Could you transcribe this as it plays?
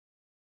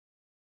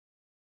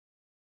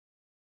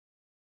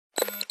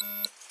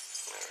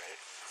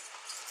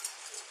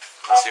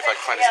Let's see if I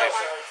can find his name.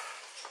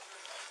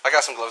 I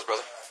got some gloves, brother.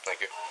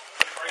 Thank you.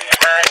 We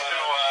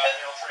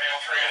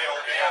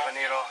have a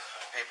needle,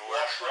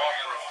 paperwork. We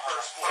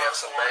have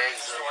some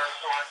bags. You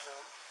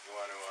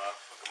want to hook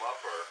him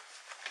up, or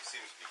he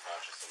seems to be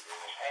conscious and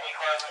breathing?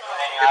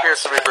 He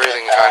appears to be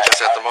breathing and conscious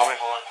at the moment.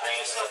 All right.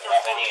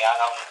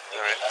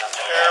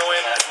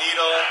 Heroin,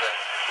 needle,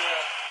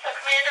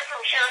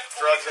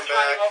 drugs and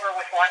bag.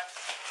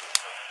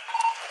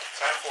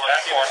 Time for it.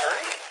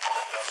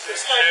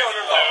 This guy, no.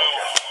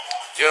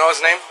 Do you know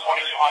his name?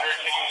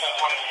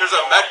 There's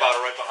a med bottle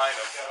right behind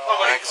him. Oh,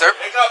 buddy. Thank you, sir.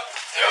 Wake up.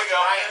 There we go.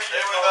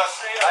 Stay with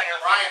us.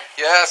 Ryan.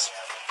 Yes.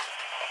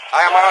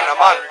 Hi, I'm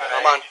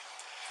on.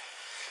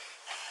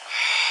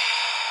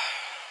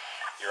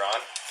 You're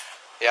on?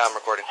 Yeah, I'm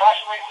recording.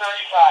 Approximately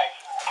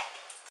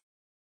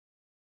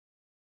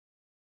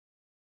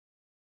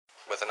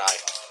 35. With an eye.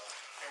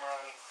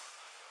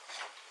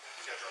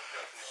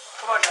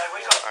 Come on, guy,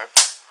 wake up. All right.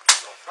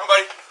 Come on,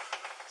 buddy.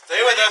 Stay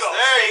with us.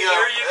 There you go.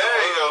 There you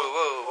go.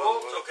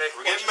 Whoa. It's okay.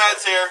 We're getting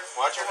meds here.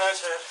 Watch your head.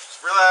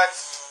 Just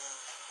relax.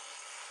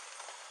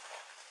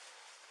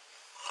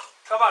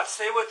 Come on,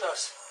 stay with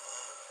us.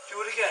 Do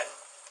it again.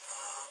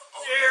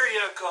 There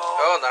you go.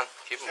 Hold on.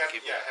 Keep him.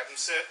 Yeah, have him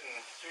sit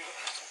and...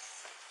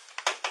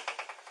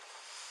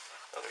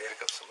 I'll pick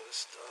up some of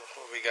this stuff.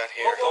 What we got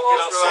here?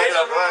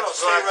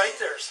 Stay right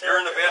there.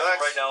 You're in the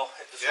bathroom right now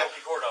at the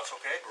Smoky Courthouse,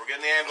 okay? We're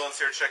getting the ambulance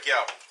here to check you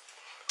out.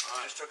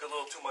 You just took a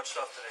little too much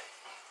stuff today.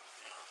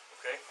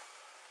 Okay?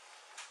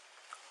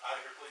 Out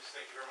of here, please.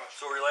 Thank you very much.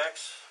 So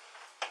relax.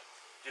 Do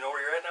you know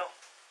where you're at now?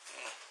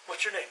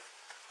 What's your name?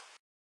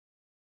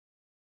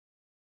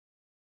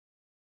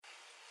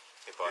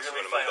 Hey, boss, You're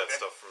you gonna want to move be fine, that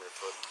okay? stuff from your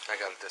foot? I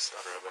got this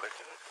stuff. I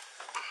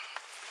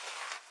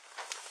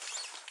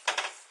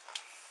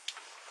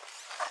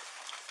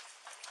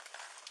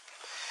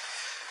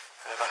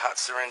have a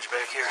hot syringe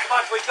back here. Come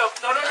on, wake up.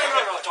 No.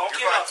 Don't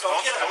get up.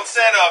 Don't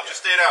stand up.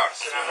 Just stay down.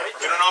 Right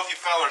We don't know if you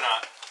fell or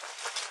not.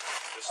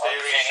 Just stay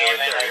right there.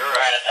 You're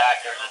right.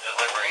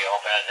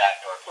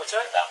 What's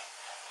that?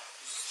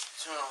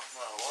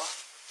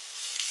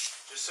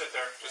 Just sit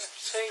there.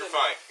 Hang You're in.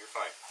 fine. You're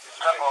fine. Just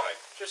hang tight.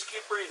 Just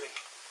keep breathing.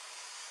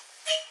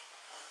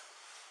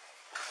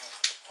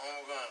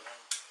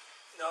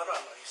 No,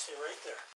 you stay right there.